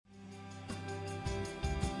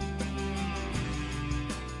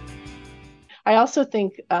I also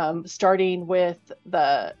think starting with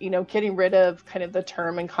getting rid of kind of the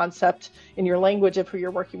term and concept in your language of who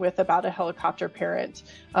you're working with about a helicopter parent,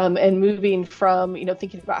 and moving from,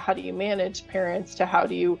 thinking about how do you manage parents to how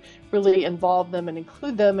do you really involve them and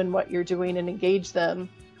include them in what you're doing and engage them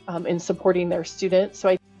in supporting their students.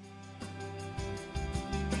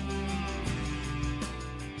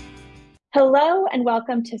 Hello and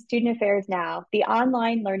welcome to Student Affairs Now, the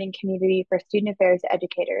online learning community for student affairs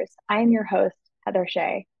educators. I am your host, Heather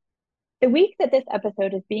Shea. The week that this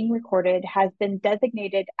episode is being recorded has been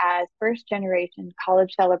designated as First Generation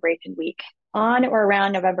College Celebration Week. On or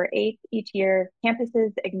around November 8th each year,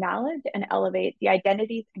 campuses acknowledge and elevate the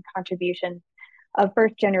identities and contributions of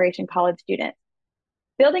first generation college students.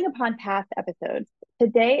 Building upon past episodes,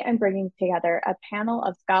 today I'm bringing together a panel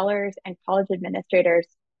of scholars and college administrators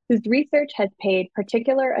whose research has paid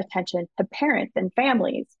particular attention to parents and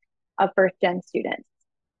families of first-gen students.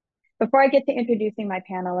 Before I get to introducing my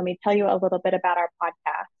panel, let me tell you a little bit about our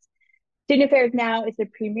podcast. Student Affairs Now is the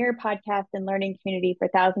premier podcast and learning community for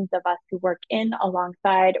thousands of us who work in,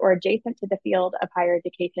 alongside, or adjacent to the field of higher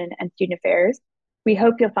education and student affairs. We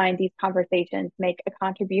hope you'll find these conversations make a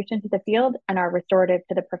contribution to the field and are restorative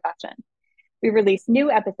to the profession. We release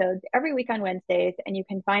new episodes every week on Wednesdays, and you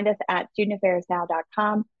can find us at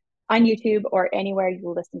studentaffairsnow.com, on YouTube, or anywhere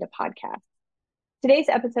you listen to podcasts. Today's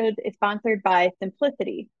episode is sponsored by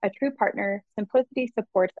Simplicity, a true partner. Simplicity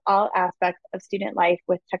supports all aspects of student life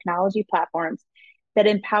with technology platforms that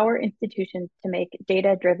empower institutions to make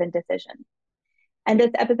data-driven decisions. And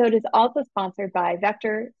this episode is also sponsored by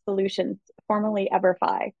Vector Solutions, formerly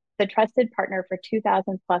EverFi, the trusted partner for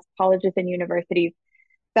 2,000 plus colleges and universities.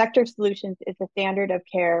 Vector Solutions is the standard of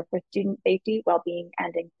care for student safety, well-being,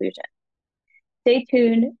 and inclusion. Stay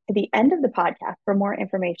tuned to the end of the podcast for more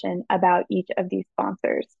information about each of these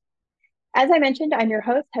sponsors. As I mentioned, I'm your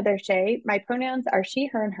host, Heather Shea. My pronouns are she,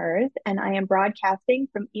 her, and hers, and I am broadcasting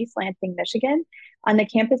from East Lansing, Michigan, on the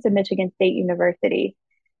campus of Michigan State University.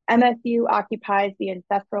 MSU occupies the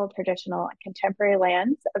ancestral, traditional, and contemporary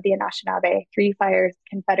lands of the Anishinaabe, Three Fires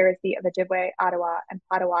Confederacy of Ojibwe, Ottawa, and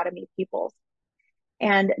Potawatomi peoples.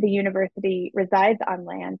 And the university resides on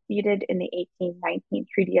land ceded in the 1819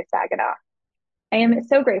 Treaty of Saginaw. I am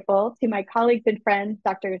so grateful to my colleagues and friends,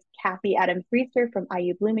 Drs. Kathy Adams-Reister from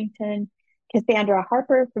IU Bloomington, Cassandra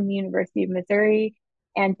Harper from the University of Missouri,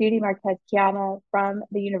 and Judy Marquez-Chiama from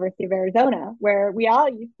the University of Arizona, where we all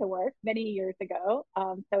used to work many years ago.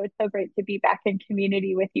 So it's so great to be back in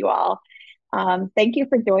community with you all. Thank you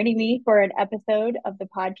for joining me for an episode of the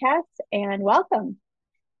podcast, and welcome.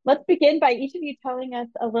 Let's begin by each of you telling us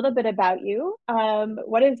a little bit about you.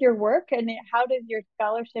 What is your work, and how does your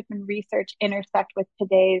scholarship and research intersect with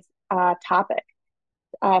today's topic,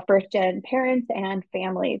 first-gen parents and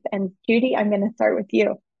families? And Judy, I'm going to start with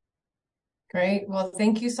you. Great. Well,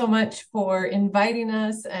 thank you so much for inviting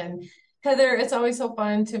us. And Heather, it's always so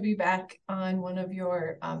fun to be back on one of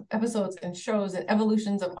your episodes and shows and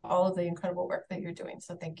evolutions of all of the incredible work that you're doing.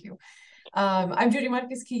 So thank you. I'm Judy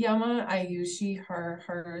Marquez-Chiama. I use she, her,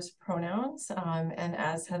 hers pronouns. And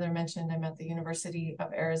as Heather mentioned, I'm at the University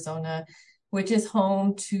of Arizona, which is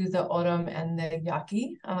home to the Orem and the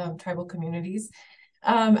Yaqui tribal communities.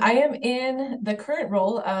 I am in the current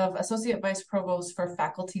role of Associate Vice Provost for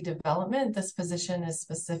Faculty Development. This position is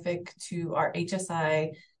specific to our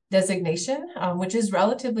HSI designation, which is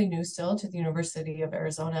relatively new still to the University of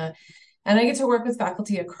Arizona. And I get to work with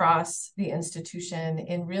faculty across the institution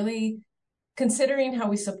in really considering how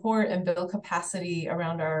we support and build capacity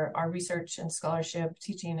around our research and scholarship,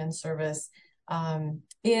 teaching and service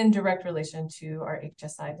in direct relation to our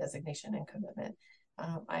HSI designation and commitment.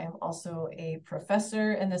 I am also a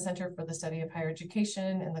professor in the Center for the Study of Higher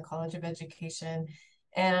Education in the College of Education.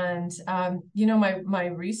 And, my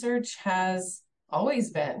research has always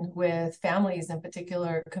been with families, in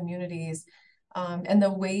particular communities, and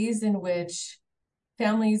the ways in which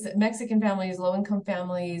families, Mexican families, low-income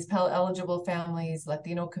families, Pell-eligible families,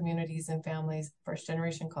 Latino communities and families,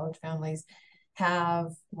 first-generation college families, have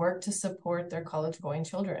worked to support their college-going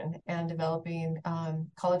children and developing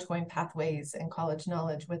college-going pathways and college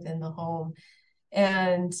knowledge within the home.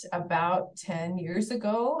 And about 10 years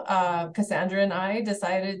ago, Cassandra and I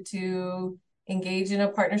decided to engage in a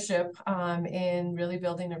partnership in really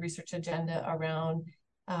building a research agenda around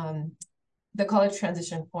the college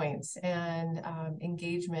transition points and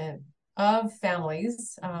engagement of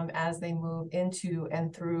families as they move into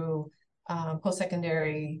and through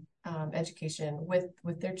post-secondary education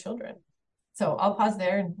with their children. So I'll pause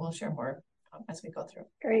there and we'll share more as we go through.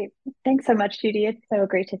 Great. Thanks so much, Judy. It's so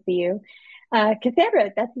great to see you.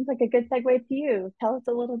 Cassandra, that seems like a good segue to you. Tell us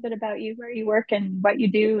a little bit about you, where you work and what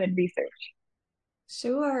you do in research.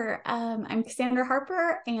 Sure. I'm Cassandra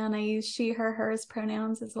Harper, and I use she, her, hers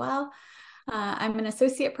pronouns as well. I'm an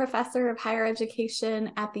associate professor of higher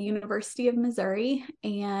education at the University of Missouri,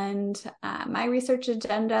 and my research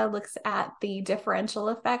agenda looks at the differential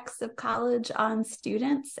effects of college on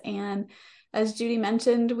students. And as Judy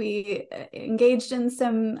mentioned, we engaged in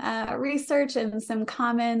some research and some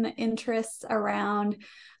common interests around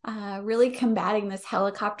really combating this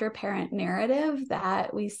helicopter parent narrative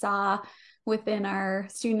that we saw within our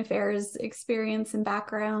student affairs experience and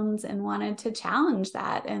backgrounds, and wanted to challenge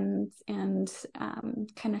that and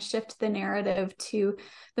kind of shift the narrative to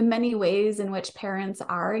the many ways in which parents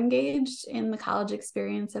are engaged in the college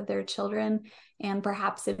experience of their children, and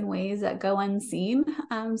perhaps in ways that go unseen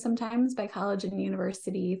sometimes by college and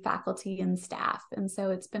university faculty and staff. And so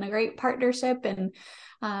it's been a great partnership, and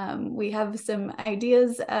we have some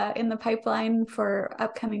ideas in the pipeline for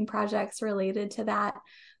upcoming projects related to that.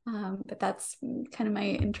 But that's kind of my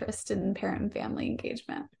interest in parent and family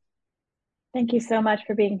engagement. Thank you so much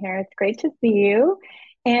for being here. It's great to see you.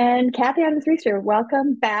 And Kathy Adams-Reister,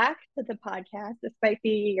 welcome back to the podcast. This might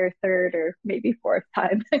be your third or maybe fourth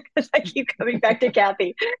time because I keep coming back to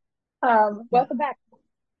Kathy. Welcome back.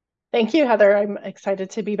 Thank you, Heather. I'm excited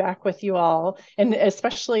to be back with you all, and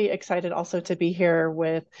especially excited also to be here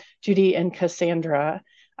with Judy and Cassandra.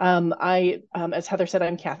 As Heather said,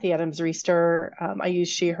 I'm Kathy Adams-Reister. I use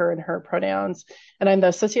she, her, and her pronouns, and I'm the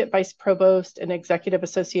Associate Vice Provost and Executive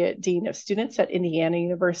Associate Dean of Students at Indiana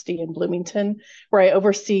University in Bloomington, where I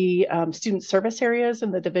oversee student service areas in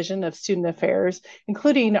the Division of Student Affairs,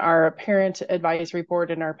 including our Parent Advisory Board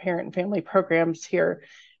and our Parent and Family Programs here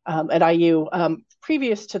at IU.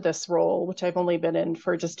 Previous to this role, which I've only been in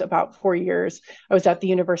for just about 4 years, I was at the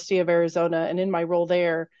University of Arizona, and in my role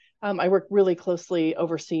there, I work really closely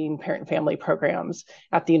overseeing parent and family programs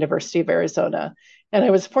at the University of Arizona. And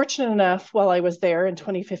I was fortunate enough while I was there in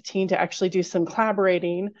 2015 to actually do some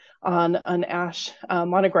collaborating on an ASH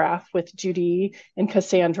monograph with Judy and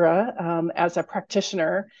Cassandra as a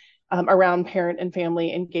practitioner around parent and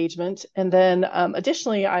family engagement. And then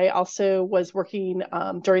additionally, I also was working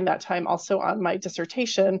during that time also on my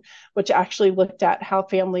dissertation, which actually looked at how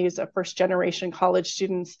families of first generation college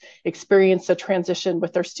students experience a transition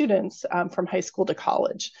with their students from high school to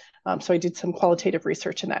college. So I did some qualitative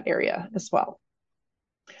research in that area as well.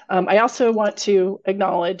 I also want to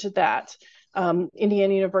acknowledge that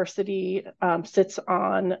Indiana University sits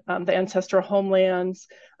on the ancestral homelands,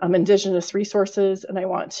 indigenous resources, and I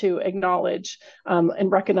want to acknowledge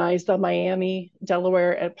and recognize the Miami,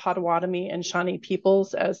 Delaware, and Potawatomi and Shawnee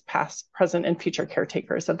peoples as past, present, and future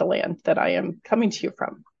caretakers of the land that I am coming to you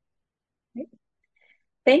from.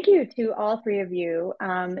 Thank you to all three of you.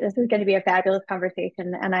 This is going to be a fabulous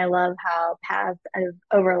conversation, and I love how paths have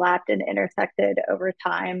overlapped and intersected over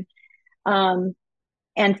time.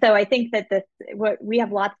 And so I think that we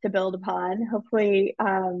have lots to build upon. Hopefully,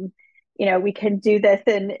 we can do this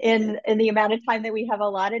in the amount of time that we have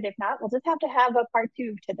allotted. If not, we'll just have to have a part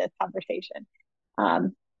 2 to this conversation.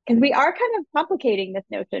 Because we are kind of complicating this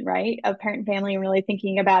notion, right, of parent and family, and really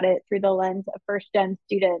thinking about it through the lens of first-gen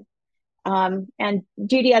students. And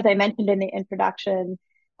Judy, as I mentioned in the introduction,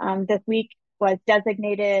 this week was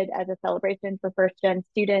designated as a celebration for first-gen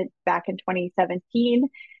students back in 2017.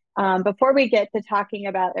 Before we get to talking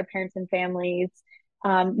about their parents and families,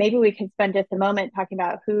 maybe we can spend just a moment talking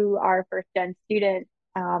about who are first-gen students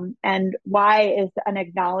and why is an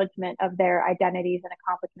acknowledgement of their identities and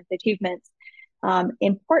accomplishments, achievements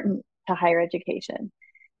important to higher education.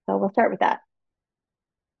 So we'll start with that.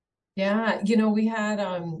 Yeah, we had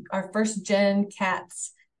our first gen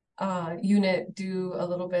cats unit do a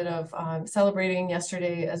little bit of celebrating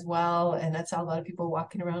yesterday as well, and I saw a lot of people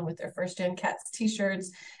walking around with their first gen cats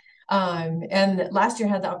t-shirts. And last year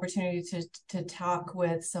had the opportunity to talk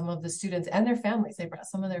with some of the students and their families. They brought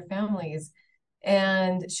some of their families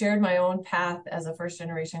and shared my own path as a first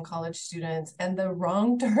generation college student and the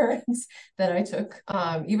wrong turns that I took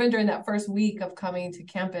even during that first week of coming to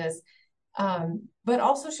campus. But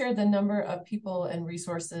also shared the number of people and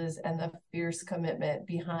resources and the fierce commitment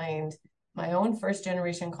behind my own first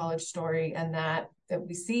generation college story and that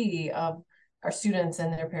we see of our students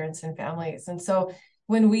and their parents and families. And so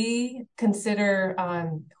when we consider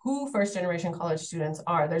who first generation college students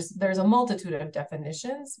are, there's a multitude of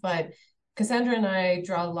definitions, but Cassandra and I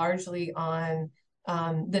draw largely on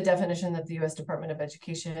the definition that the U.S. Department of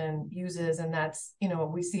Education uses, and that's,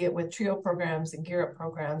 we see it with TRIO programs and Gear Up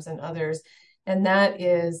programs and others, and that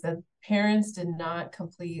is that parents did not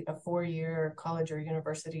complete a 4-year college or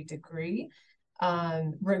university degree,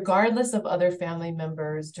 regardless of other family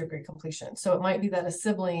members' degree completion. So it might be that a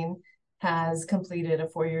sibling has completed a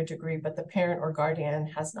 4-year degree, but the parent or guardian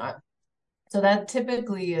has not. So that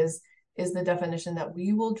typically is the definition that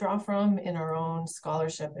we will draw from in our own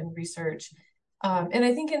scholarship and research. And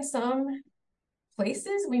I think in some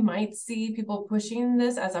places we might see people pushing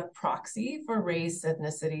this as a proxy for race,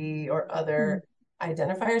 ethnicity, or other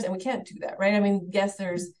identifiers, and we can't do that, right? I mean, yes,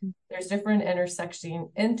 there's different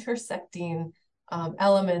intersecting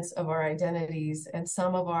elements of our identities, and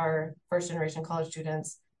some of our first generation college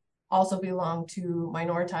students also belong to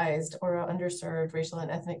minoritized or underserved racial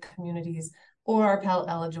and ethnic communities, or are Pell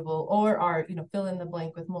eligible, or are, fill in the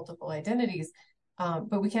blank with multiple identities.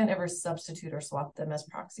 But we can't ever substitute or swap them as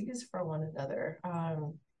proxies for one another.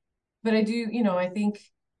 But I do, I think,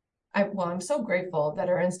 I'm so grateful that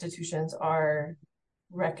our institutions are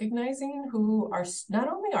recognizing who not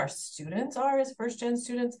only our students are as first-gen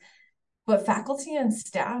students, but faculty and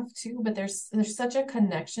staff too. But there's such a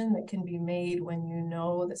connection that can be made when you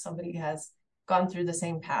know that somebody has gone through the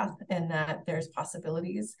same path, and that there's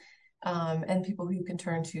possibilities, and people who you can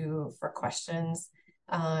turn to for questions.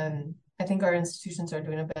 I think our institutions are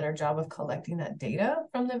doing a better job of collecting that data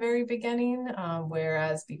from the very beginning,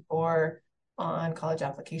 whereas before on college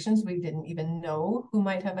applications, we didn't even know who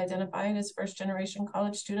might have identified as first-generation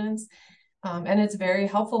college students. And it's very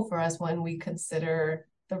helpful for us when we consider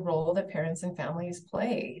the role that parents and families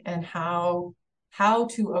play, and how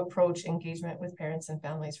to approach engagement with parents and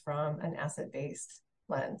families from an asset-based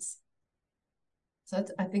lens. So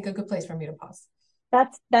that's, I think, a good place for me to pause.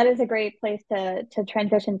 That is a great place to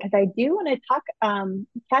transition, because I do want to talk,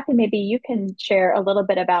 Kathy, maybe you can share a little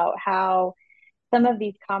bit about how some of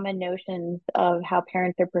these common notions of how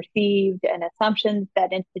parents are perceived and assumptions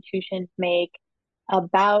that institutions make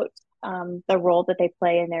about the role that they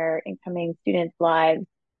play in their incoming students' lives.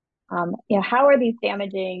 How are these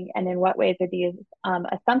damaging, and in what ways are these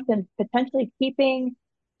assumptions potentially keeping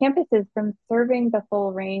campuses from serving the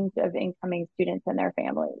full range of incoming students and their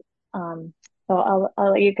families? So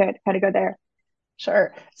I'll let you kind of go there.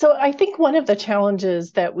 Sure. So I think one of the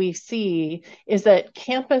challenges that we see is that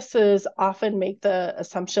campuses often make the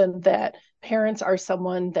assumption that parents are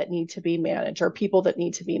someone that need to be managed, or people that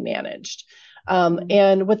need to be managed.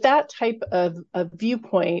 And with that type of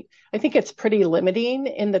viewpoint, I think it's pretty limiting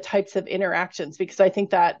in the types of interactions, because I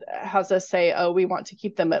think that has us say, oh, we want to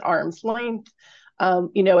keep them at arm's length.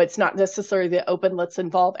 It's not necessarily the open, let's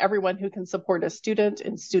involve everyone who can support a student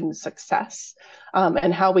in student success,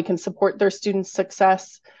 and how we can support their student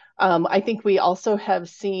success. I think we also have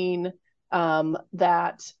seen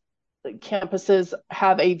that campuses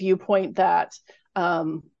have a viewpoint that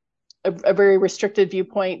a very restricted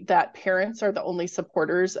viewpoint that parents are the only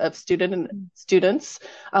supporters of students,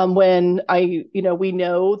 when we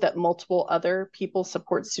know that multiple other people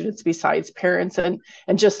support students besides parents, and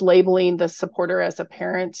just labeling the supporter as a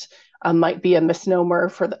parent might be a misnomer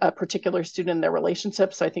for a particular student in their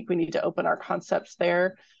relationship. So I think we need to open our concepts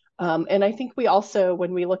there. And I think we also,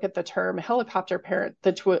 when we look at the term helicopter parent,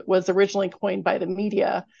 that was originally coined by the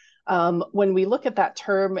media, when we look at that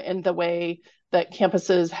term and the way that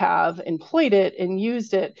campuses have employed it and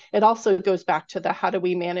used it, it also goes back to the how do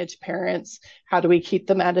we manage parents? How do we keep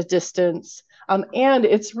them at a distance? And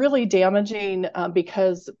it's really damaging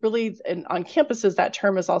because really on campuses, that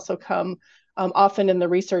term has also come often in the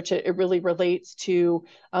research, it really relates to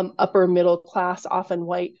upper middle class, often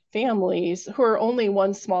white families, who are only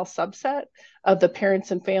one small subset of the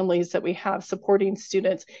parents and families that we have supporting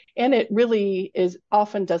students. And it really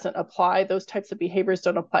often doesn't apply. Those types of behaviors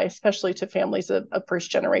don't apply, especially to families of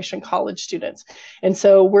first generation college students. And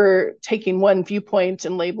so we're taking one viewpoint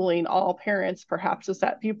and labeling all parents perhaps as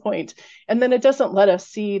that viewpoint. And then it doesn't let us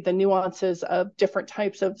see the nuances of different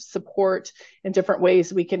types of support and different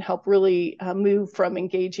ways we can help really move from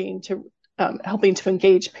engaging to helping to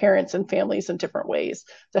engage parents and families in different ways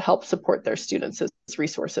to help support their students as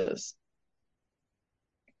resources.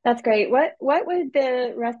 That's great. What would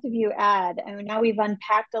the rest of you add? I mean, now we've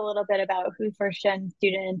unpacked a little bit about who first-gen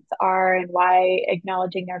students are and why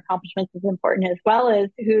acknowledging their accomplishments is important, as well as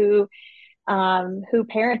who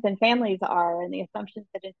parents and families are and the assumptions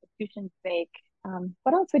that institutions make.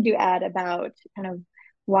 What else would you add about kind of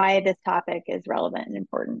why this topic is relevant and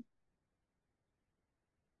important?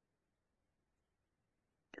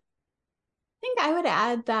 I think I would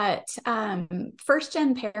add that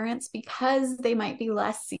first-gen parents, because they might be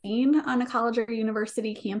less seen on a college or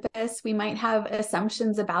university campus, we might have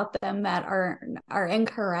assumptions about them that are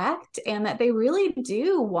incorrect, and that they really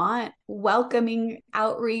do want welcoming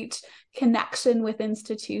outreach, connection with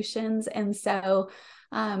institutions. And so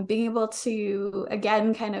being able to,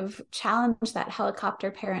 again, kind of challenge that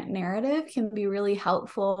helicopter parent narrative can be really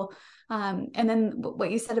helpful. And then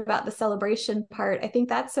what you said about the celebration part, I think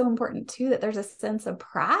that's so important too, that there's a sense of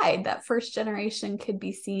pride that first generation could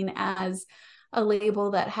be seen as a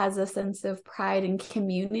label that has a sense of pride and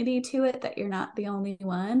community to it, that you're not the only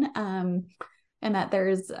one. And that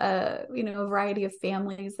there's a variety of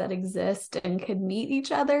families that exist and could meet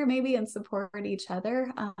each other maybe and support each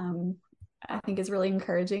other. I think is really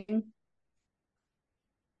encouraging.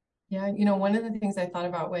 Yeah, one of the things I thought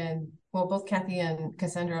about when, well, both Kathy and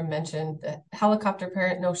Cassandra mentioned the helicopter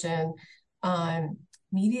parent notion,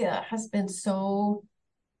 media has been so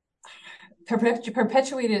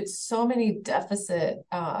perpetuated so many deficit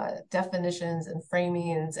definitions and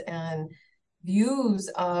framings and views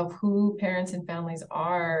of who parents and families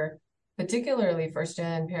are, particularly first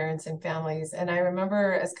gen parents and families. And I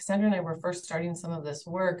remember as Cassandra and I were first starting some of this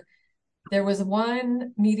work, there was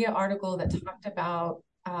one media article that talked about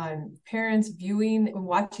parents viewing and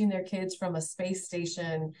watching their kids from a space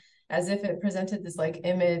station, as if it presented this like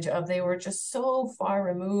image of they were just so far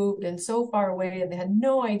removed and so far away and they had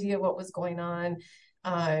no idea what was going on,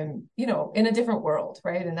 in a different world,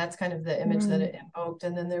 right? And that's kind of the image that it invoked.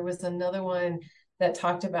 And then there was another one that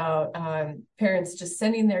talked about parents just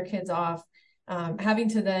sending their kids off, having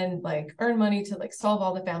to then like earn money to like solve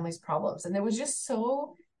all the family's problems. And there was just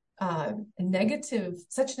so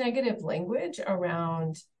such negative language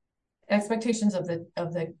around expectations of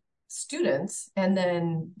the students and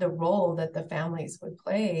then the role that the families would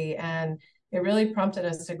play. And it really prompted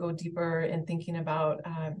us to go deeper in thinking about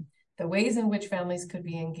the ways in which families could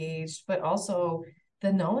be engaged, but also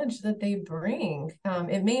the knowledge that they bring.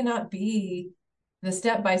 It may not be the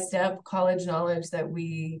step-by-step college knowledge that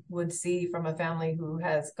we would see from a family who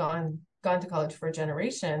has gone to college for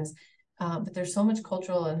generations, but there's so much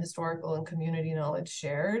cultural and historical and community knowledge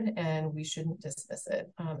shared, and we shouldn't dismiss it,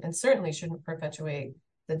 and certainly shouldn't perpetuate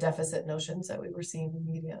the deficit notions that we were seeing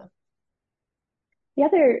in media. The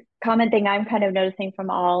other common thing I'm kind of noticing from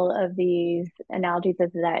all of these analogies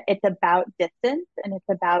is that it's about distance and it's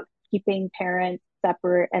about keeping parents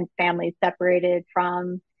separate and families separated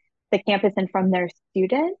from the campus and from their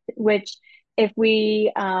students, which if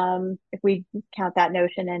we count that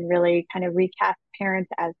notion and really kind of recast parents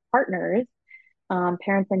as partners,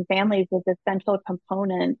 parents and families as essential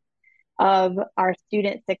components of our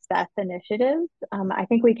student success initiatives, I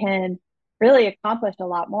think we can really accomplish a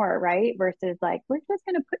lot more, right? Versus like, we're just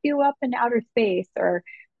going to put you up in outer space, or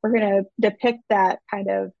we're going to depict that kind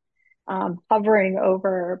of hovering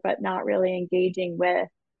over, but not really engaging with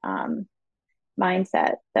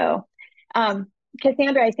mindset. So,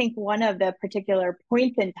 Cassandra, I think one of the particular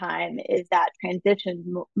points in time is that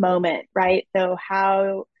transition moment, right? So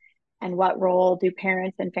how and what role do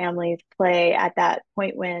parents and families play at that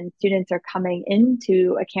point when students are coming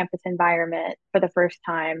into a campus environment for the first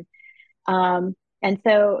time? And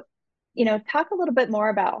so, talk a little bit more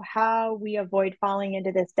about how we avoid falling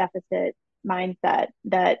into this deficit mindset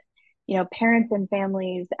that, parents and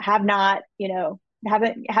families have not,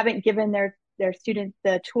 haven't given their students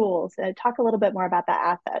the tools. Talk a little bit more about the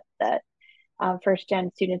assets that first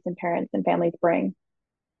gen students and parents and families bring.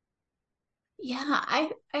 Yeah,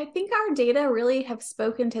 I think our data really have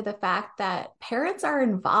spoken to the fact that parents are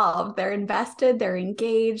involved, they're invested, they're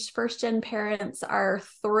engaged. First gen parents are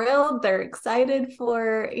thrilled, they're excited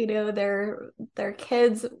for, their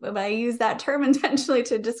kids. But I use that term intentionally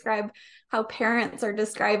to describe how parents are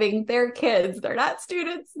describing their kids. They're not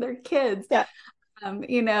students, they're kids. Yeah.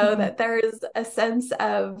 That there is a sense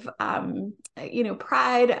of,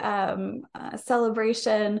 pride,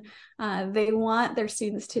 celebration. They want their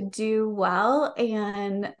students to do well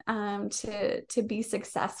and to be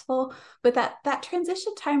successful. But that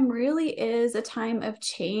transition time really is a time of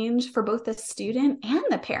change for both the student and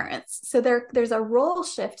the parents. So there's a role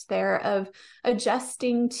shift there of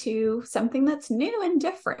adjusting to something that's new and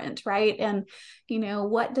different, right? And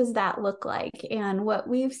what does that look like? And what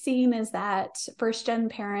we've seen is that first gen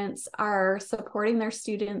parents are supporting their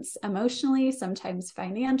students emotionally, sometimes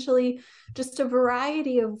financially, just a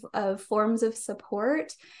variety of forms of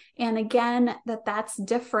support. And again, that's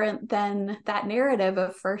different than that narrative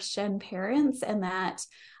of first gen parents, and that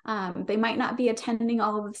they might not be attending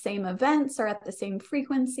all of the same events or at the same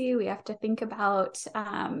frequency. We have to think about,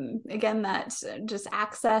 again, that just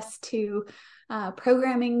access to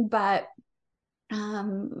programming, but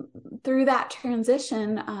through that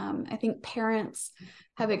transition, I think parents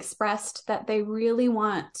have expressed that they really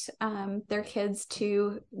want their kids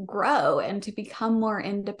to grow and to become more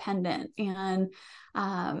independent. And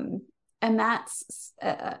And that's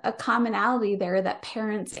a commonality there that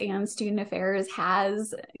parents and student affairs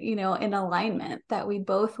has, in alignment, that we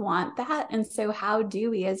both want that. And so how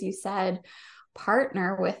do we, as you said,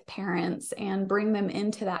 partner with parents and bring them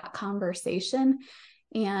into that conversation?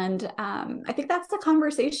 And I think that's the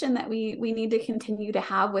conversation that we need to continue to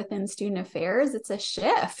have within student affairs. It's a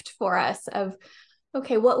shift for us of,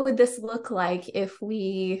 okay, what would this look like if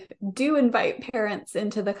we do invite parents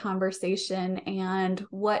into the conversation? And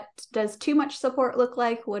what does too much support look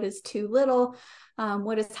like? What is too little?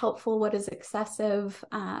 What is helpful? What is excessive?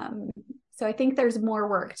 So I think there's more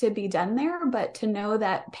work to be done there, but to know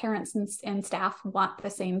that parents and staff want the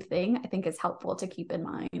same thing, I think is helpful to keep in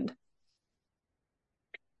mind.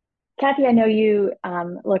 Kathy, I know you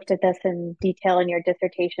looked at this in detail in your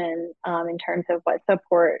dissertation in terms of what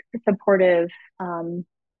supportive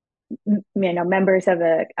members of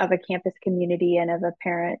a campus community and of a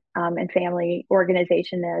parent and family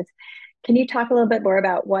organization is. Can you talk a little bit more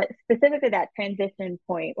about what specifically that transition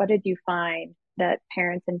point? What did you find that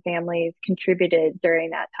parents and families contributed during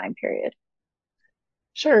that time period?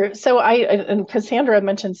 Sure. So and Cassandra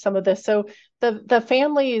mentioned some of this. So the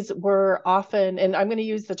families were often, and I'm going to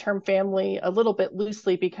use the term family a little bit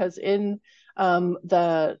loosely because in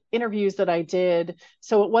the interviews that I did,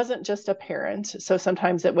 so it wasn't just a parent. So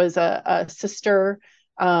sometimes it was a sister,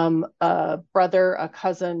 a brother, a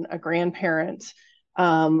cousin, a grandparent,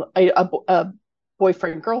 a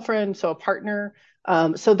boyfriend, girlfriend, so a partner.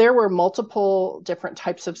 So there were multiple different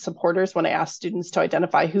types of supporters when I asked students to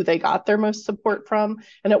identify who they got their most support from,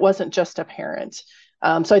 and it wasn't just a parent.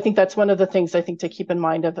 So I think that's one of the things I think to keep in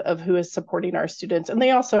mind of who is supporting our students. And they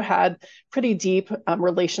also had pretty deep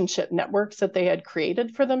relationship networks that they had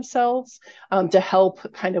created for themselves to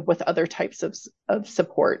help kind of with other types of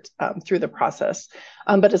support through the process.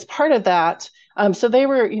 But as part of that, so they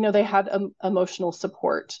were, they had emotional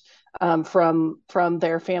support from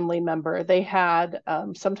their family member. They had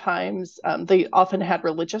sometimes they often had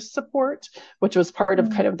religious support, which was part of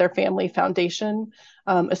kind of their family foundation.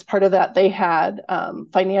 As part of that, they had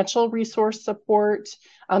financial resource support,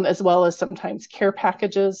 as well as sometimes care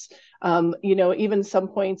packages. Even some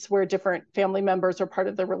points where different family members or part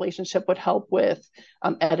of the relationship would help with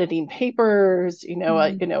editing papers.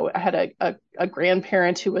 I had a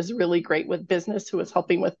grandparent who was really great with business, who was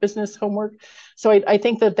helping with business homework. So I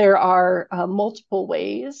think that there are multiple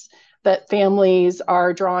ways that families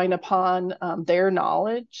are drawing upon their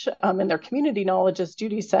knowledge and their community knowledge, as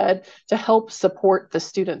Judy said, to help support the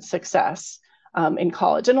student's success in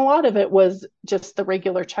college. And a lot of it was just the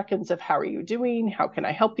regular check-ins of how are you doing? How can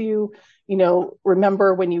I help you?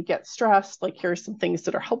 Remember when you get stressed, like here's some things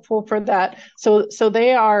that are helpful for that. So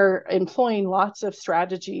they are employing lots of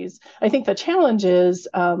strategies. I think the challenge is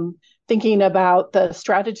thinking about the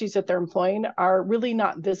strategies that they're employing are really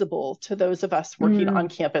not visible to those of us working on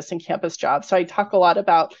campus and campus jobs. So I talk a lot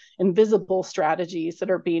about invisible strategies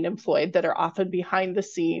that are being employed that are often behind the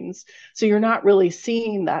scenes. So you're not really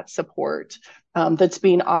seeing that support that's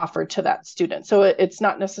being offered to that student. So it's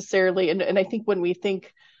not necessarily, and I think when we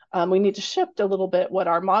think we need to shift a little bit what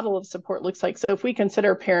our model of support looks like. So if we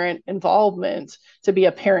consider parent involvement to be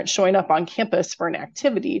a parent showing up on campus for an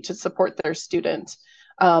activity to support their student,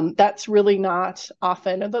 that's really not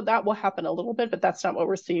often, although that will happen a little bit, but that's not what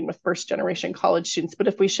we're seeing with first generation college students. But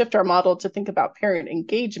if we shift our model to think about parent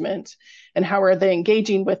engagement and how are they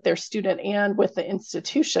engaging with their student and with the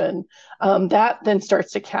institution, that then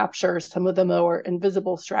starts to capture some of the more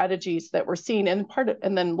invisible strategies that we're seeing, and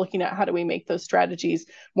then looking at how do we make those strategies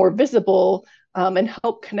more visible and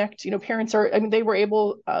help connect. Parents they were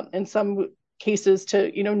able in some cases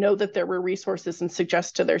to know that there were resources and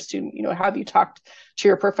suggest to their student, have you talked to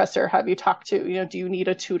your professor, have you talked to, do you need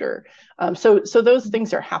a tutor? So those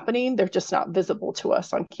things are happening, they're just not visible to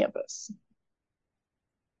us on campus.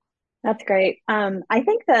 That's great. I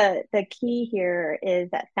think the key here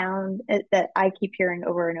is that I keep hearing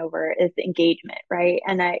over and over is engagement, right?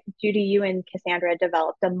 And Judy, you and Cassandra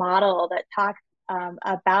developed a model that talks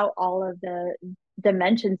about all of the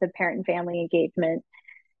dimensions of parent and family engagement.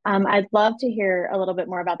 I'd love to hear a little bit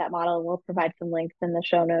more about that model. We'll provide some links in the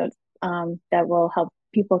show notes that will help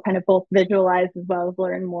people kind of both visualize as well as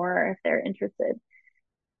learn more if they're interested.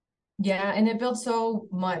 Yeah, and it built so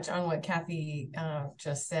much on what Kathy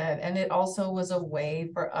just said. And it also was a way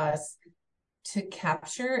for us to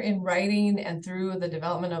capture in writing and through the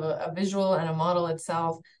development of a visual and a model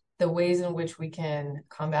itself, the ways in which we can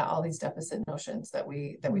combat all these deficit notions that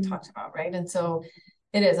we talked about, right? And so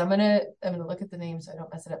it is. I'm gonna look at the name so I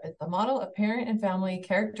don't mess it up. It's the model of parent and family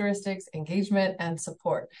characteristics, engagement, and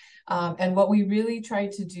support. And what we really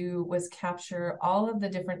tried to do was capture all of the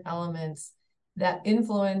different elements that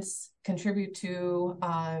influence, contribute to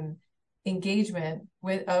engagement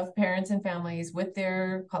of parents and families with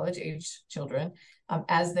their college age children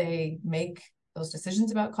as they make those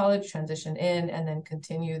decisions about college, transition in, and then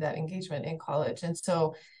continue that engagement in college. And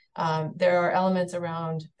so there are elements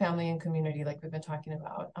around family and community, like we've been talking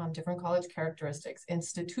about, different college characteristics,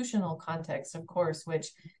 institutional context, of course,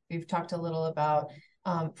 which we've talked a little about,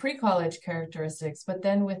 pre-college characteristics, but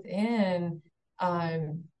then within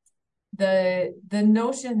the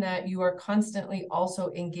notion that you are constantly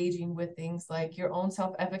also engaging with things like your own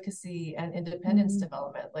self-efficacy and independence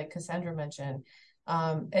development, like Cassandra mentioned,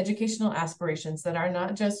 educational aspirations that are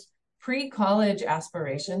not just pre-college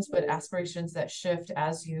aspirations, but aspirations that shift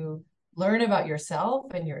as you learn about yourself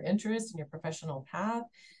and your interests and your professional path,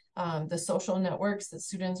 the social networks that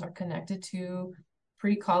students are connected to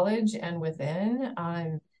pre-college and within,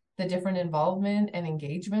 the different involvement and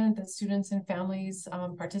engagement that students and families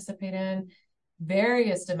participate in,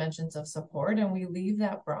 various dimensions of support. And we leave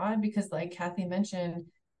that broad because, like Kathy mentioned,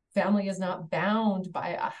 family is not bound by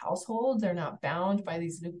a household. They're not bound by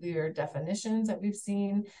these nuclear definitions that we've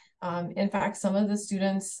seen. In fact, some of the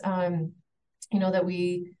students, that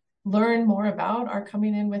we learn more about are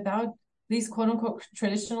coming in without these quote unquote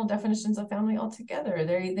traditional definitions of family altogether.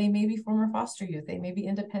 They may be former foster youth. They may be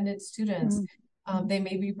independent students. They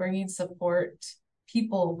may be bringing support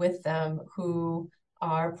people with them who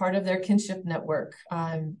are part of their kinship network.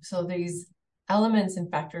 So these elements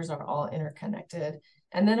and factors are all interconnected.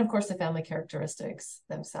 And then, of course, the family characteristics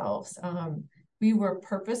themselves. We were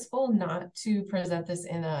purposeful not to present this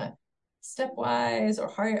in a stepwise or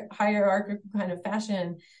hierarchical kind of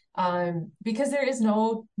fashion, because there is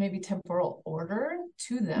no maybe temporal order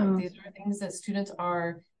to them. These are things that students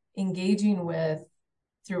are engaging with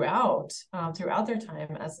throughout their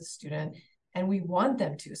time as a student, and we want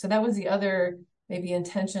them to. So that was the other maybe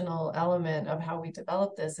intentional element of how we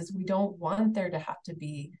developed this, is we don't want there to have to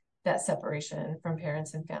be that separation from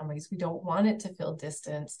parents and families. We don't want it to feel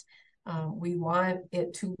distanced. We want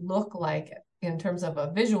it to look like, in terms of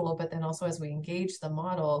a visual, but then also as we engage the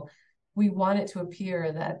model, we want it to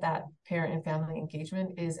appear that that parent and family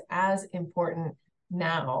engagement is as important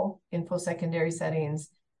now in post-secondary settings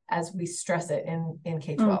as we stress it in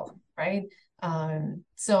K-12, right?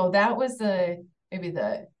 So that was maybe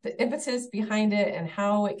the impetus behind it and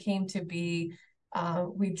how it came to be.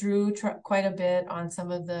 We drew quite a bit on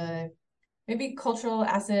some of the maybe cultural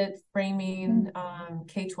asset framing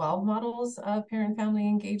K-12 models of parent-family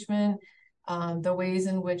engagement, the ways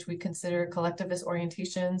in which we consider collectivist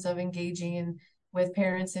orientations of engaging with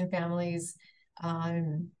parents and families,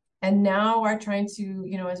 and now are trying to,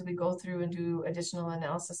 as we go through and do additional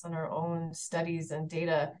analysis on our own studies and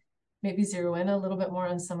data, maybe zero in a little bit more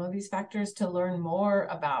on some of these factors to learn more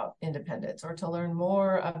about independence, or to learn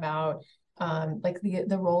more about like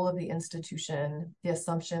the role of the institution, the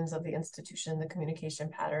assumptions of the institution, the communication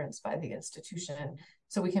patterns by the institution,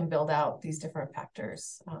 so we can build out these different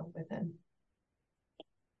factors within.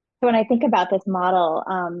 So when I think about this model,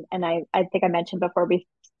 and I think I mentioned before we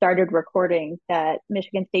started recording that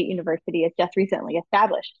Michigan State University has just recently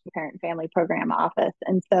established the Parent and Family Program Office.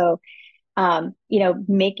 And so,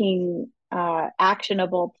 making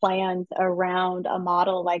actionable plans around a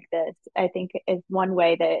model like this, I think, is one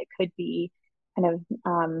way that it could be kind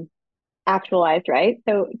of actualized, right?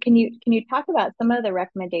 So can you talk about some of the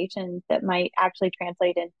recommendations that might actually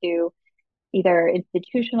translate into either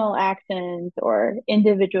institutional actions or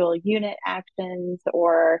individual unit actions,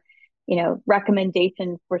 or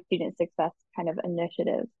recommendations for student success kind of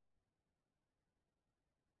initiatives?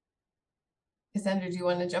 Cassandra, do you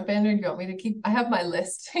want to jump in, or do you want me to keep? I have my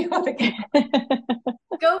list. You want to keep?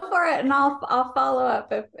 Go for it, and I'll follow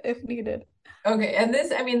up if needed. Okay, and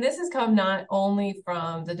this has come not only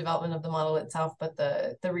from the development of the model itself, but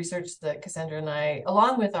the research that Cassandra and I,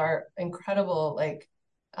 along with our incredible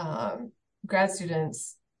grad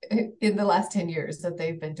students in the last 10 years that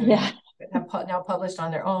they've been doing, have now published on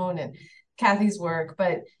their own, and Kathy's work.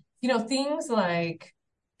 But things like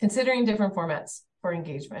considering different formats for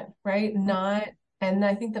engagement, right? And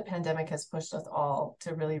I think the pandemic has pushed us all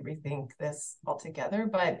to really rethink this altogether.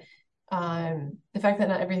 But the fact that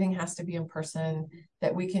not everything has to be in person,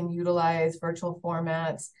 that we can utilize virtual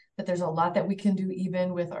formats, that there's a lot that we can do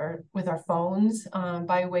even with our phones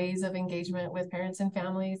by ways of engagement with parents and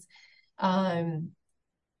families.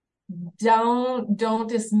 Don't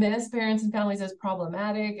dismiss parents and families as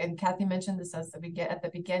problematic. And Kathy mentioned this at the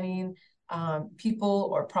beginning. People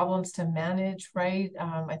or problems to manage, right?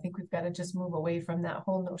 I think we've got to just move away from that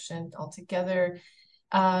whole notion altogether.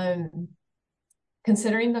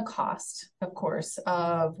 considering the cost, of course,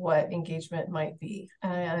 of what engagement might be.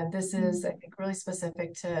 And this is, I think, really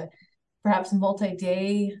specific to perhaps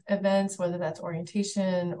multi-day events, whether that's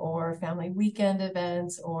orientation or family weekend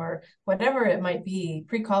events or whatever it might be,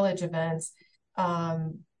 pre-college events.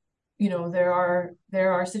 You know, there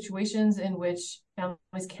are situations in which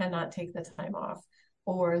families cannot take the time off,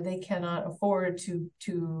 or they cannot afford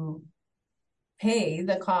to pay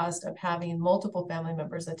the cost of having multiple family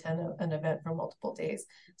members attend an event for multiple days.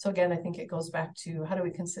 So again, I think it goes back to how do we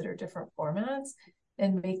consider different formats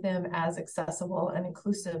and make them as accessible and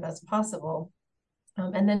inclusive as possible.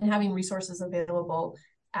 And then having resources available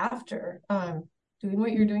after, doing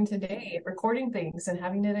what you're doing today, recording things and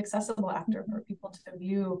having it accessible after for people to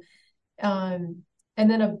view. And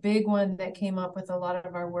then a big one that came up with a lot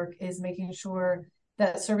of our work is making sure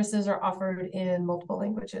that services are offered in multiple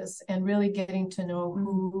languages and really getting to know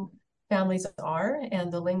who families are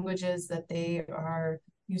and the languages that they are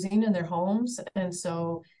using in their homes. And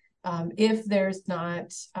so if there's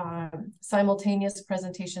not simultaneous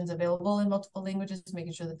presentations available in multiple languages,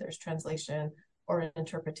 making sure that there's translation or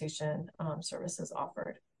interpretation services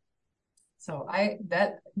offered. So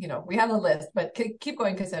we have a list, but keep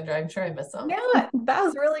going, Cassandra. I'm sure I missed some. No, that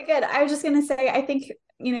was really good. I was just going to say, I think,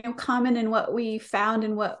 common in what we found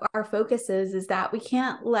and what our focus is that we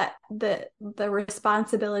can't let the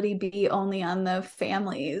responsibility be only on the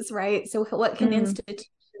families, right? So what can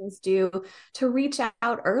institutions do to reach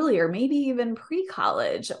out earlier, maybe even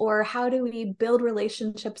pre-college, or how do we build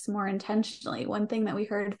relationships more intentionally? One thing that we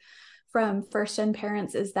heard from first-gen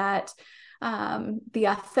parents is that the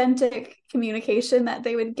authentic communication that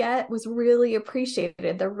they would get was really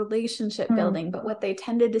appreciated, the relationship building, but what they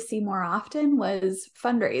tended to see more often was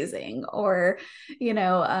fundraising or,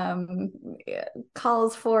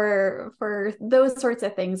 calls for those sorts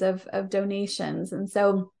of things of donations. And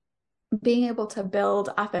so being able to build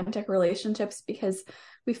authentic relationships, because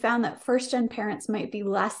we found that first-gen parents might be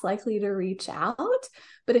less likely to reach out,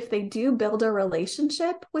 but if they do build a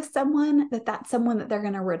relationship with someone, that's someone that they're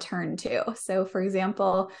going to return to. So, for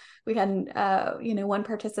example, we had one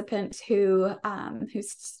participant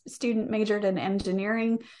whose student majored in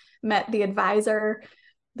engineering, met the advisor.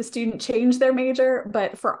 The student changed their major,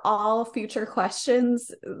 but for all future questions,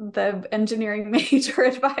 the engineering major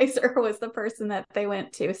advisor was the person that they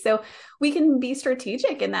went to. So we can be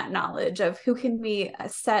strategic in that knowledge of who can we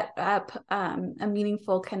set up a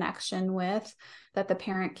meaningful connection with that the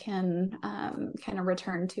parent can kind of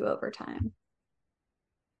return to over time.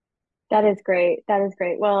 That is great. That is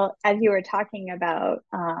great. Well, as you were talking about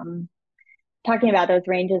those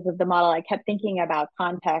ranges of the model, I kept thinking about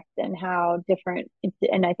context and how different,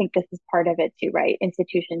 and I think this is part of it too, right?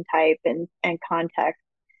 Institution type and context.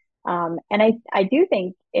 And I do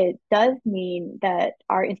think it does mean that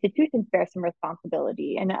our institutions bear some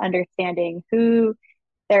responsibility in understanding who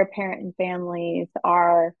their parent and families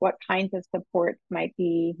are, what kinds of supports might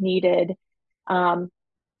be needed. But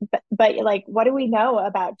like, what do we know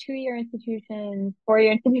about 2-year institutions,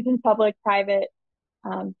 4-year institutions, public, private?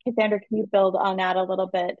 Cassandra, can you build on that a little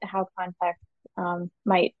bit, how context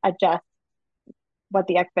might adjust what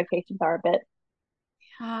the expectations are a bit?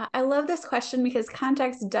 I love this question because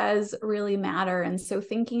context does really matter. And so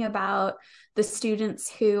thinking about the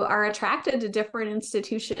students who are attracted to different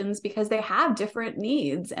institutions because they have different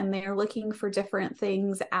needs and they're looking for different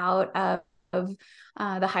things out of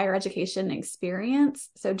the higher education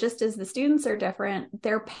experience. So just as the students are different,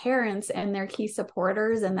 their parents and their key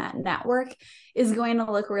supporters and that network is going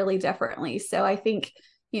to look really differently. So I think,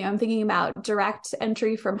 I'm thinking about direct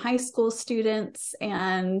entry from high school students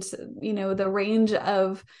and, the range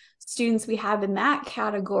of students we have in that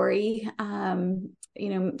category.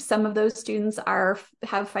 Some of those students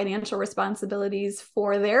have financial responsibilities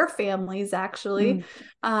for their families actually,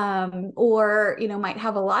 or, might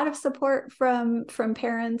have a lot of support from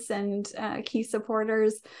parents and key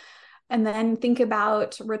supporters. And then think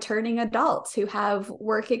about returning adults who have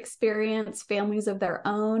work experience, families of their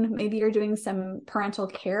own. Maybe you're doing some parental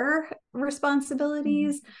care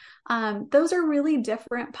responsibilities. Those are really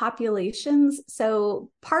different populations. So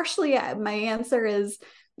partially my answer is,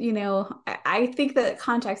 I think that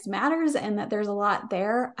context matters and that there's a lot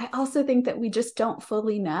there. I also think that we just don't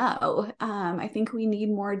fully know. I think we need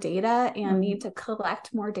more data and need to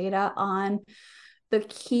collect more data on the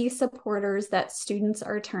key supporters that students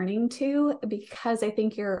are turning to, because I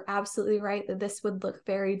think you're absolutely right that this would look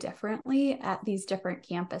very differently at these different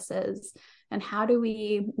campuses. And how do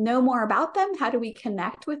we know more about them? How do we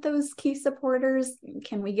connect with those key supporters?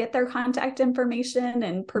 Can we get their contact information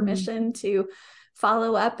and permission to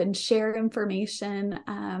follow up and share information,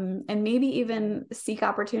 and maybe even seek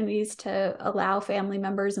opportunities to allow family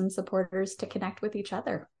members and supporters to connect with each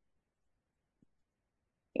other.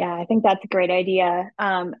 Yeah, I think that's a great idea.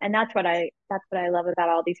 And that's what I love about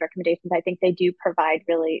all these recommendations. I think they do provide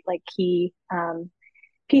really like key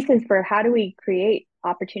pieces for how do we create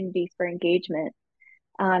opportunities for engagement.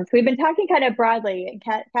 So we've been talking kind of broadly, and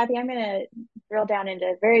Kathy, I'm going to drill down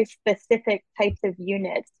into very specific types of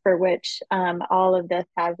units for which all of this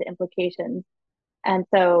has implications. And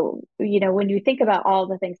so, when you think about all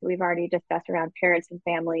the things that we've already discussed around parents and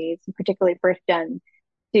families, particularly first gen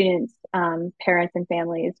students, parents and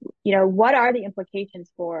families, what are the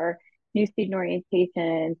implications for new student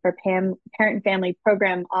orientation, for parent and family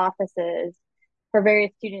program offices, for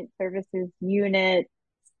various student services units,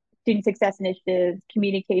 student success initiatives,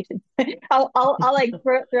 communications. I'll like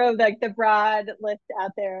throw like the broad list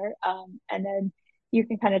out there, and then you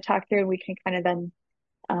can kind of talk through, and we can kind of then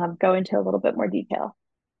go into a little bit more detail.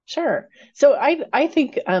 Sure. So I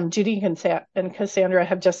think Judy and Cassandra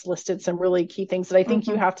have just listed some really key things that I think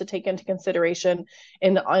you have to take into consideration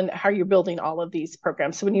on how you're building all of these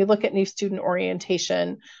programs. So when you look at new student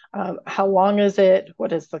orientation, how long is it?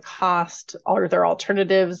 What is the cost? Are there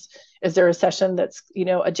alternatives? Is there a session that's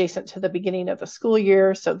adjacent to the beginning of the school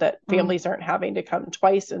year so that families aren't having to come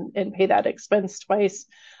twice and pay that expense twice?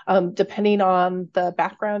 Depending on the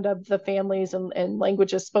background of the families and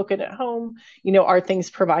languages spoken at home, are things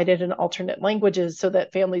provided in alternate languages so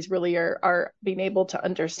that families really are being able to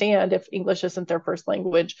understand, if English isn't their first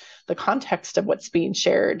language, the context of what's being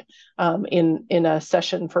shared in a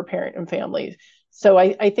session for parent and family. So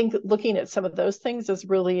I think looking at some of those things is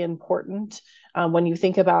really important when you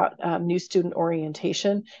think about new student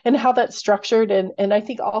orientation and how that's structured. And I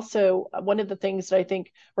think also one of the things that I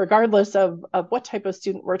think, regardless of what type of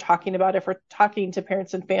student we're talking about, if we're talking to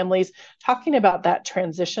parents and families, talking about that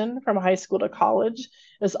transition from high school to college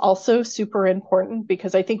is also super important,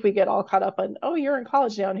 because I think we get all caught up on, oh, you're in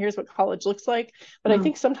college now and here's what college looks like. But I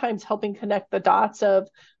think sometimes helping connect the dots of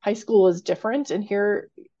high school is different and here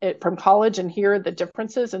from college, and here are the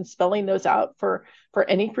differences, and spelling those out for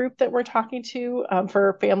any group that we're talking to,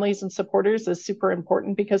 for families and supporters, is super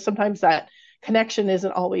important, because sometimes that connection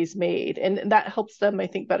isn't always made, and that helps them, I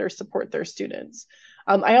think, better support their students.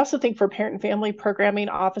 I also think for parent and family programming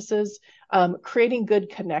offices, creating good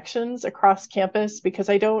connections across campus, because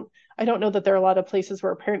I don't know that there are a lot of places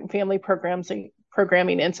where parent and family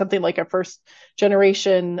programming and something like a first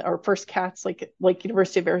generation or first cats like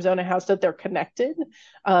University of Arizona has, that they're connected,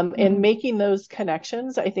 and making those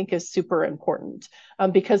connections I think is super important,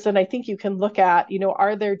 because then I think you can look at,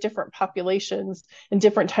 are there different populations and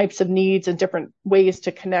different types of needs and different ways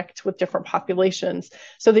to connect with different populations,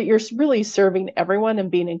 so that you're really serving everyone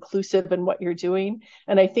and being inclusive in what you're doing.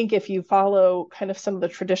 And I think if you follow kind of some of the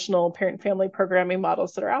traditional parent family programming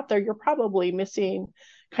models that are out there, you're probably missing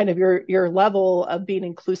kind of your level of being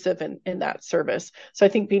inclusive in that service. So I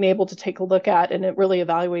think being able to take a look at and really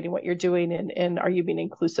evaluating what you're doing, and are you being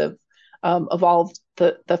inclusive of all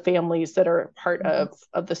the families that are part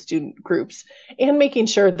of the student groups, and making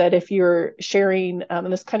sure that if you're sharing,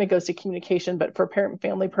 and this kind of goes to communication, but for parent and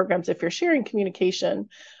family programs, if you're sharing communication,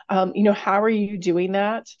 how are you doing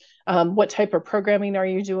that? What type of programming are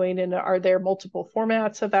you doing? And are there multiple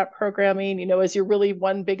formats of that programming? Is your really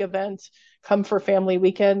one big event come for family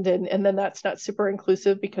weekend, and then that's not super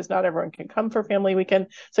inclusive because not everyone can come for family weekend.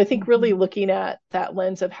 So I think really looking at that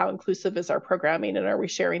lens of how inclusive is our programming, and are we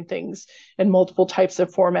sharing things in multiple types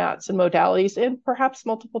of formats and modalities, and perhaps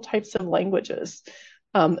multiple types of languages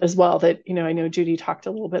as well, that, I know Judy talked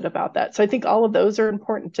a little bit about that. So I think all of those are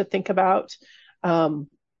important to think about.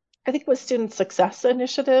 I think with student success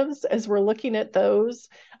initiatives, as we're looking at those,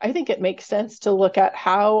 I think it makes sense to look at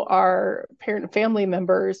how our parent and family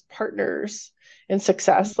members partners in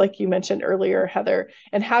success, like you mentioned earlier, Heather,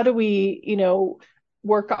 and how do we,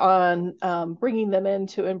 work on bringing them in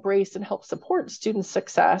to embrace and help support student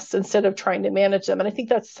success instead of trying to manage them. And I think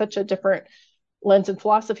that's such a different lens and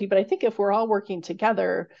philosophy. But I think if we're all working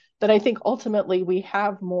together, then I think ultimately we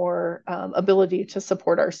have more ability to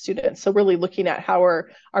support our students. So really looking at how are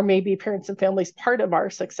maybe parents and families part of our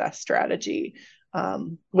success strategy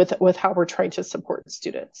with how we're trying to support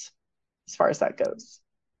students as far as that goes.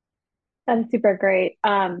 That's super great.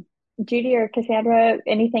 Judy or Cassandra,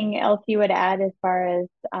 anything else you would add as far as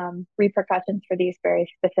repercussions for these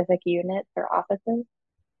very specific units or offices?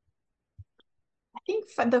 I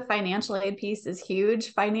think the financial aid piece is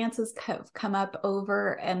huge. Finances have come up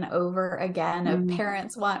over and over again of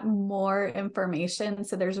parents want more information.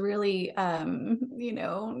 So there's really,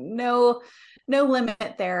 no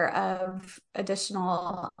limit there of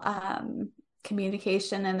additional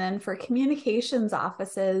communication. And then for communications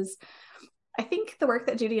offices, I think the work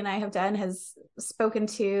that Judy and I have done has spoken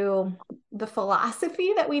to the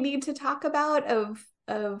philosophy that we need to talk about of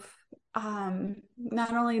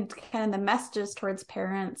not only kind of the messages towards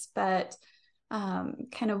parents, but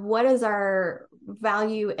kind of what is our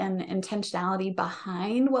value and intentionality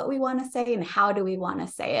behind what we want to say and how do we want to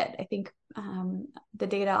say it. I think the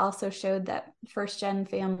data also showed that first-gen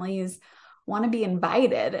families want to be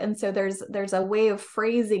invited. And so there's a way of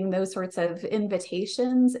phrasing those sorts of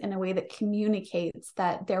invitations in a way that communicates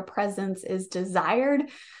that their presence is desired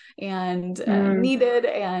and needed.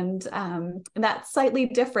 And that's slightly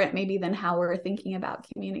different maybe than how we're thinking about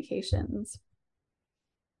communications.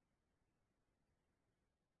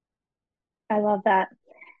 I love that.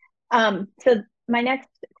 So my next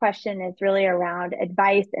question is really around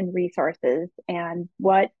advice and resources, and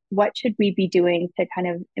what should we be doing to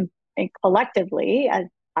kind of collectively as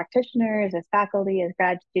practitioners, as faculty, as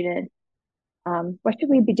grad students, what should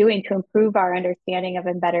we be doing to improve our understanding of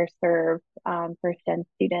and better serve first-gen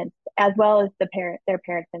students as well as their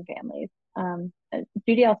parents and families?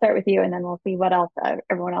 Judy, I'll start with you, and then we'll see what else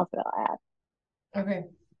everyone else will add. Okay.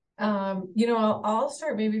 I'll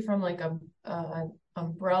start maybe from like an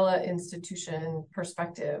umbrella institution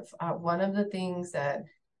perspective. One of the things that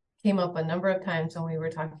came up a number of times when we were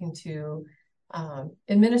talking to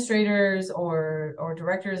administrators or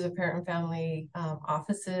directors of parent and family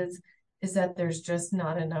offices is that there's just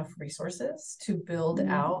not enough resources to build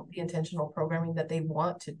out the intentional programming that they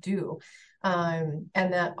want to do. And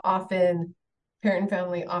that often parent and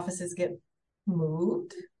family offices get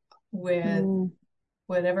moved with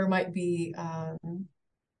whatever might be, I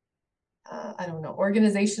don't know,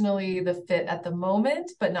 organizationally the fit at the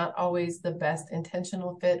moment, but not always the best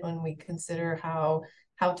intentional fit when we consider how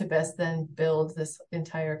to best then build this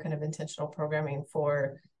entire kind of intentional programming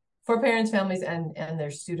for parents, families, and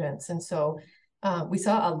their students. And so we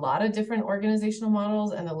saw a lot of different organizational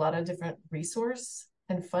models and a lot of different resource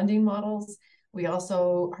and funding models. We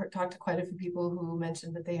also talked to quite a few people who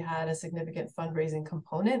mentioned that they had a significant fundraising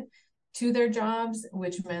component to their jobs,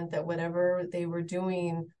 which meant that whatever they were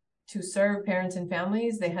doing to serve parents and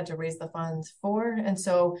families, they had to raise the funds for. And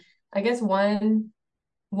so I guess one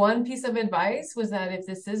piece of advice was that if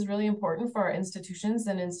this is really important for our institutions,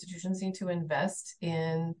 then institutions need to invest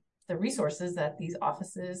in the resources that these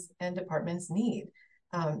offices and departments need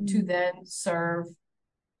to then serve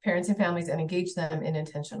parents and families and engage them in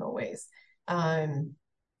intentional ways.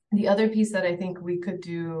 The other piece that I think we could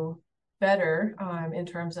do better in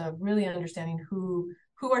terms of really understanding who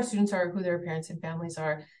our students are, who their parents and families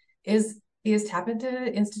are, is tap into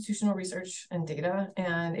institutional research and data.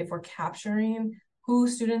 And if we're capturing who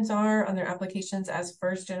students are on their applications as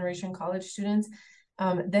first generation college students,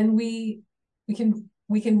 then we can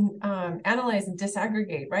analyze and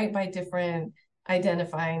disaggregate, right, by different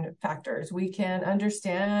identifying factors. We can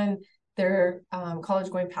understand their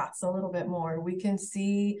college going paths a little bit more. We can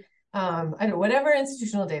see I don't know, whatever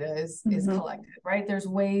institutional data is collected, right? There's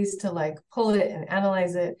ways to like pull it and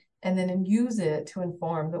analyze it and then use it to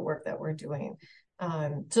inform the work that we're doing.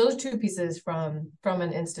 So those two pieces from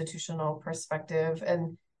an institutional perspective,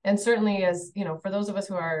 and certainly as you know, for those of us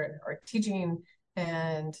who are teaching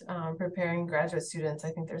and preparing graduate students,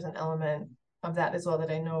 I think there's an element of that as well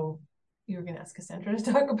that I know you were going to ask Cassandra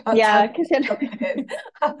to talk about. Yeah, Cassandra.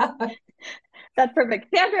 That's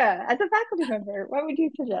perfect. Sandra, as a faculty member, what would you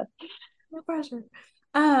suggest? No pressure.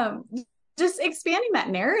 Just expanding that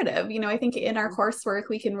narrative. You know, I think in our coursework,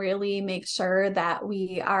 we can really make sure that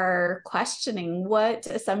we are questioning what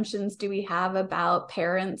assumptions do we have about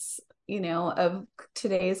parents, you know, of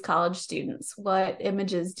today's college students. What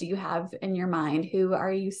images do you have in your mind? Who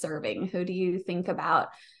are you serving? Who do you think about?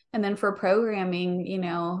 And then for programming, you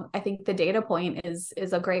know, I think the data point is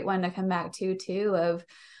a great one to come back to too, of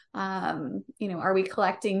you know, are we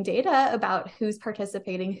collecting data about who's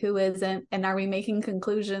participating, who isn't, and are we making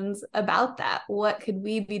conclusions about that? What could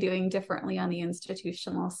we be doing differently on the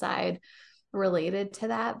institutional side related to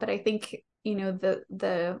that? But I think, you know,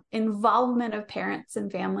 the involvement of parents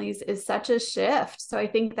and families is such a shift. So I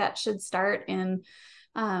think that should start in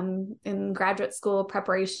graduate school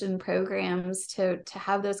preparation programs to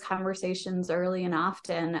have those conversations early and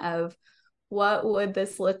often of, what would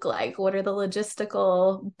this look like? What are the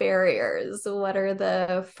logistical barriers? What are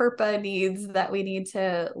the FERPA needs that we need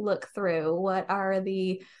to look through? What are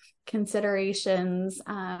the considerations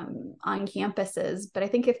on campuses? But I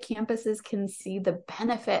think if campuses can see the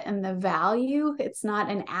benefit and the value, it's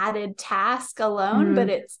not an added task alone, but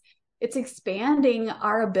it's expanding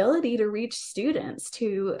our ability to reach students,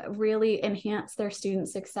 to really enhance their student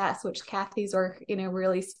success, which Kathy's work,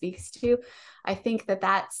 really speaks to. I think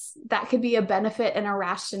that could be a benefit and a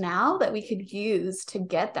rationale that we could use to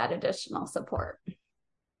get that additional support.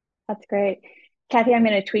 That's great. Kathy, I'm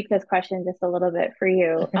going to tweak this question just a little bit for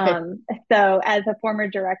you. So as a former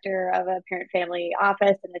director of a parent family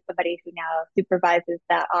office and as somebody who now supervises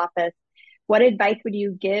that office, what advice would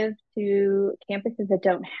you give to campuses that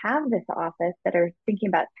don't have this office that are thinking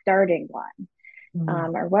about starting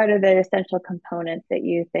one? Or what are the essential components that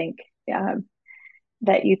you think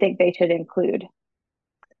they should include?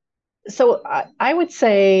 So I would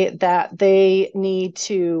say that they need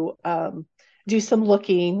to do some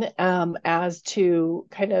looking as to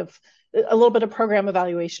kind of a little bit of program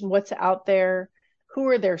evaluation, what's out there, who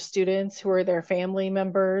are their students, who are their family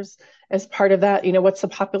members as part of that, what's the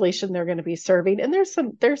population they're going to be serving. And there's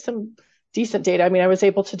some decent data. I mean, I was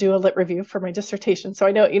able to do a lit review for my dissertation. So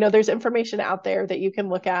I know, there's information out there that you can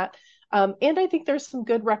look at. And I think there's some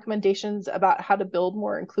good recommendations about how to build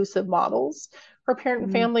more inclusive models for parent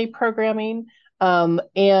and family programming,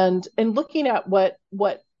 and looking at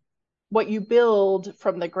what you build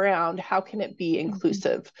from the ground, how can it be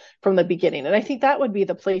inclusive from the beginning? And I think that would be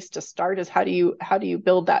the place to start, is how do you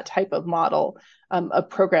build that type of model of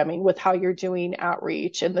programming with how you're doing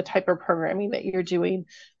outreach and the type of programming that you're doing,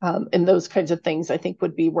 and those kinds of things, I think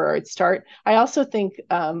would be where I'd start. I also think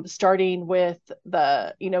starting with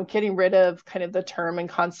the, getting rid of kind of the term and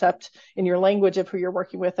concept in your language of who you're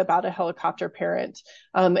working with about a helicopter parent,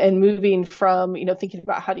 and moving from, thinking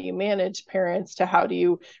about how do you manage parents to how do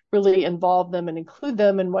you really involve them and include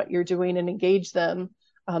them in what you're doing and engage them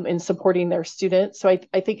in supporting their students. So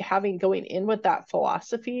I think going in with that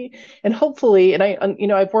philosophy, and hopefully, and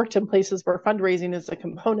I've worked in places where fundraising is a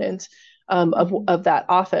component of that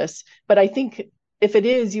office, but I think if it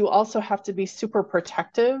is, you also have to be super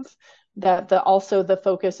protective that the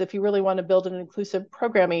focus, if you really want to build an inclusive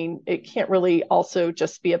programming, it can't really also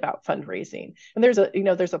just be about fundraising. And there's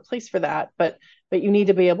a place for that, but you need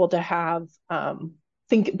to be able to have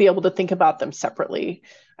be able to think about them separately,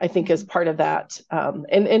 I think, as part of that.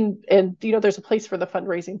 And there's a place for the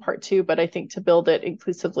fundraising part too, but I think to build it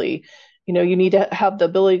inclusively, you need to have the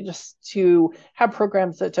ability just to have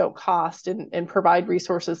programs that don't cost and provide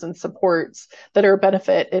resources and supports that are a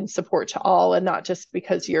benefit and support to all, and not just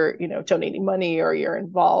because you're, donating money or you're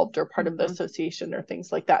involved or part of the association or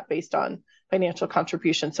things like that based on financial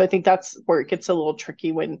contribution. So I think that's where it gets a little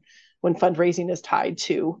tricky when fundraising is tied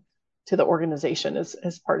to the organization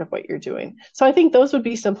as part of what you're doing. So I think those would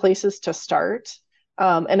be some places to start.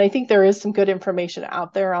 And I think there is some good information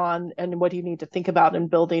out there on, and what do you need to think about in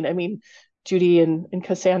building. I mean, Judy and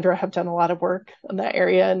Cassandra have done a lot of work in that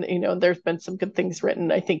area, and, there's been some good things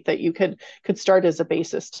written. I think that you could start as a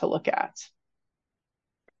basis to look at.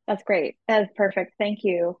 That's great. That's perfect. Thank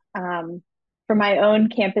you. For my own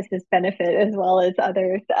campus's benefit, as well as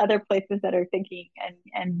other places that are thinking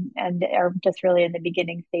and are just really in the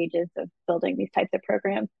beginning stages of building these types of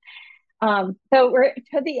programs. So we're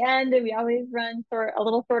to the end, and we always run a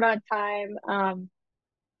little short on time.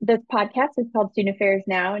 This podcast is called Student Affairs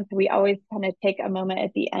Now, and so we always kind of take a moment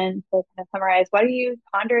at the end to kind of summarize, what are you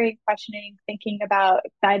pondering, questioning, thinking about,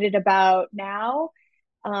 excited about now?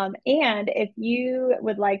 And if you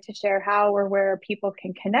would like to share how or where people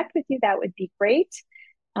can connect with you, that would be great.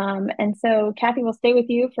 And so, Kathy, we'll stay with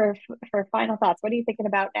you for final thoughts. What are you thinking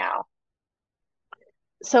about now?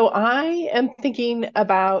 So I am thinking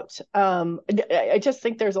about, I just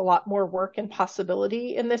think there's a lot more work and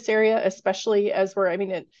possibility in this area, especially as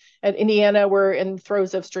at Indiana, we're in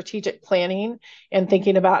throes of strategic planning and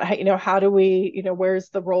thinking about, how do we, where's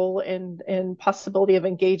the role and possibility of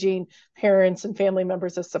engaging parents and family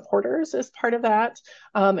members as supporters as part of that,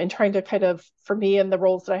 and trying to kind of, for me and the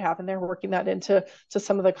roles that I have in there, working that into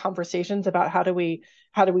some of the conversations about how do we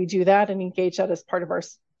do that and engage that as part of our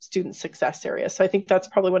student success area. So I think that's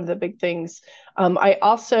probably one of the big things. I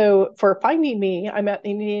also, for finding me, I'm at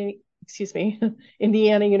Indiana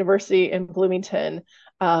University in Bloomington.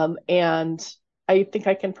 And I think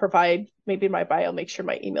I can provide, maybe in my bio, make sure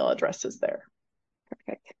my email address is there.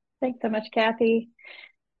 Perfect. Thanks so much, Kathy.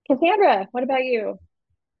 Cassandra, what about you?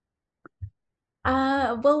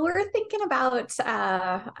 Well, we're thinking about,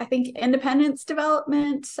 I think, independence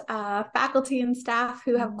development, faculty and staff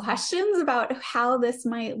who have questions about how this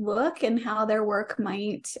might look and how their work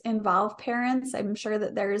might involve parents. I'm sure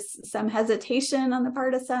that there's some hesitation on the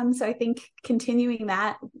part of some. So I think continuing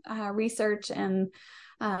that research and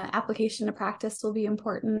application to practice will be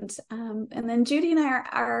important. And then Judy and I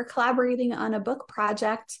are collaborating on a book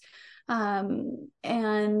project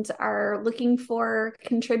and are looking for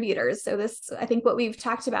contributors. So this, I think what we've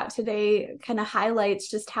talked about today kind of highlights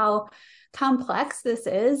just how complex this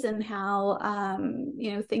is and how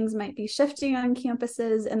things might be shifting on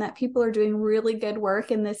campuses, and that people are doing really good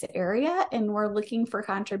work in this area, and we're looking for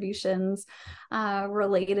contributions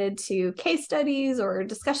related to case studies or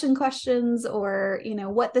discussion questions, or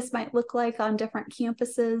what this might look like on different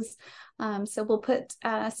campuses. So we'll put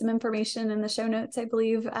some information in the show notes, I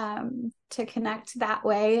believe, to connect that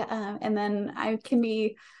way, and then I can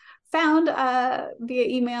be found via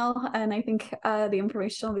email, and I think the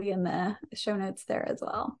information will be in the show notes there as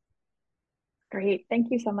well. Great. Thank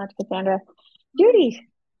you so much, Cassandra. Judy,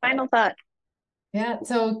 final thought. Yeah,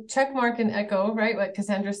 so check mark and echo, right, what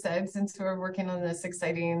Cassandra said, since we're working on this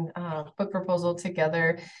exciting book proposal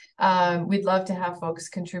together. We'd love to have folks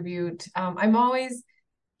contribute. I'm always,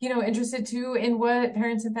 interested too in what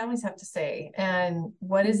parents and families have to say, and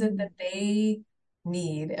what is it that they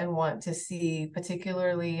need and want to see,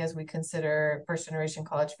 particularly as we consider first generation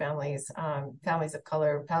college families, families of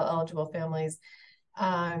color, Pell eligible families,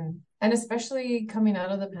 and especially coming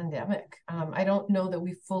out of the pandemic. I don't know that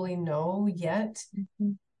we fully know yet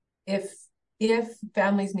if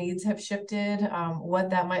families' needs have shifted,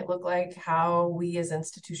 what that might look like, how we as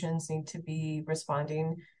institutions need to be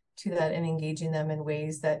responding to that and engaging them in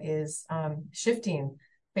ways that is shifting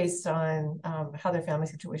based on how their family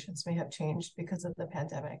situations may have changed because of the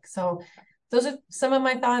pandemic. So those are some of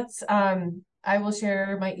my thoughts. I will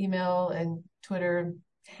share my email and Twitter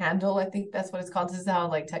handle. I think that's what it's called. This is how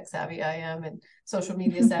tech savvy I am and social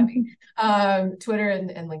media savvy. Twitter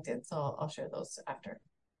and LinkedIn. So I'll share those after.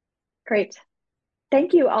 Great.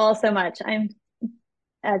 Thank you all so much. I'm,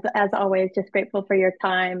 as always, just grateful for your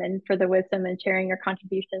time and for the wisdom and sharing your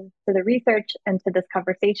contributions to the research and to this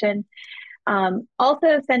conversation.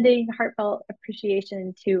 Also sending heartfelt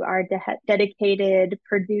appreciation to our dedicated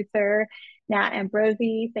producer, Nat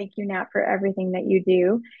Ambrosi. Thank you, Nat, for everything that you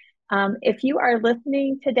do. If you are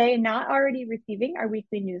listening today and not already receiving our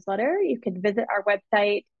weekly newsletter, you can visit our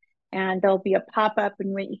website and there'll be a pop-up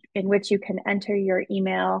in which you can enter your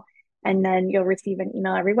email, and then you'll receive an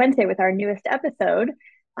email every Wednesday with our newest episode.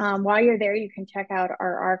 While you're there, you can check out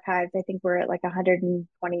our archives. I think we're at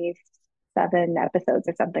 127 episodes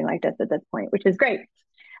or something like this at this point, which is great.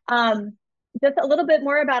 Just a little bit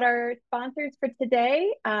more about our sponsors for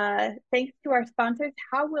today. Thanks to our sponsors,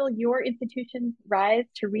 how will your institutions rise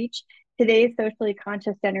to reach today's socially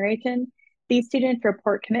conscious generation? These students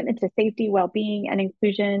report commitment to safety, well-being, and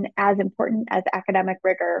inclusion as important as academic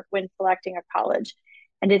rigor when selecting a college.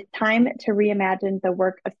 And it's time to reimagine the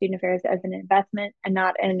work of student affairs as an investment and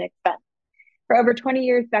not an expense. For over 20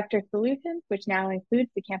 years, Vector Solutions, which now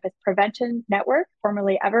includes the Campus Prevention Network,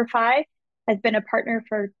 formerly EverFi, has been a partner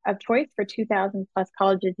of choice for 2,000 plus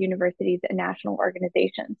colleges, universities, and national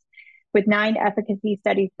organizations. With 9 efficacy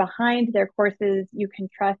studies behind their courses, you can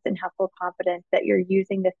trust and have full confidence that you're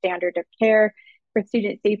using the standard of care for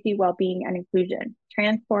student safety, well-being, and inclusion.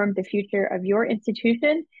 Transform the future of your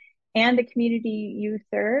institution and the community you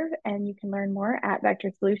serve, and you can learn more at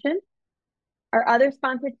Vector Solutions. Our other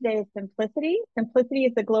sponsor today is Simplicity. Simplicity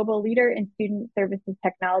is the global leader in student services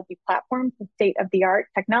technology platforms with state-of-the-art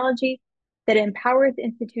technology that empowers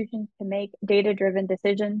institutions to make data-driven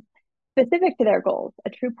decisions specific to their goals. A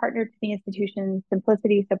true partner to the institution,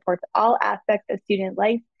 Simplicity supports all aspects of student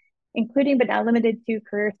life, including but not limited to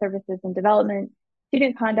career services and development,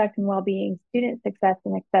 student conduct and well-being, student success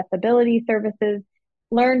and accessibility services.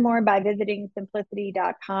 Learn more by visiting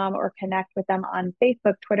simplicity.com or connect with them on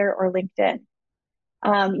Facebook, Twitter, or LinkedIn.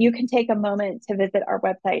 You can take a moment to visit our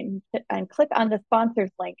website and click on the sponsors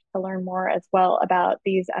link to learn more as well about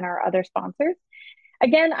these and our other sponsors.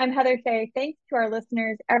 Again, I'm Heather Shea. Thanks to our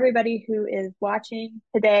listeners, everybody who is watching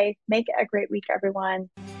today. Make it a great week, everyone.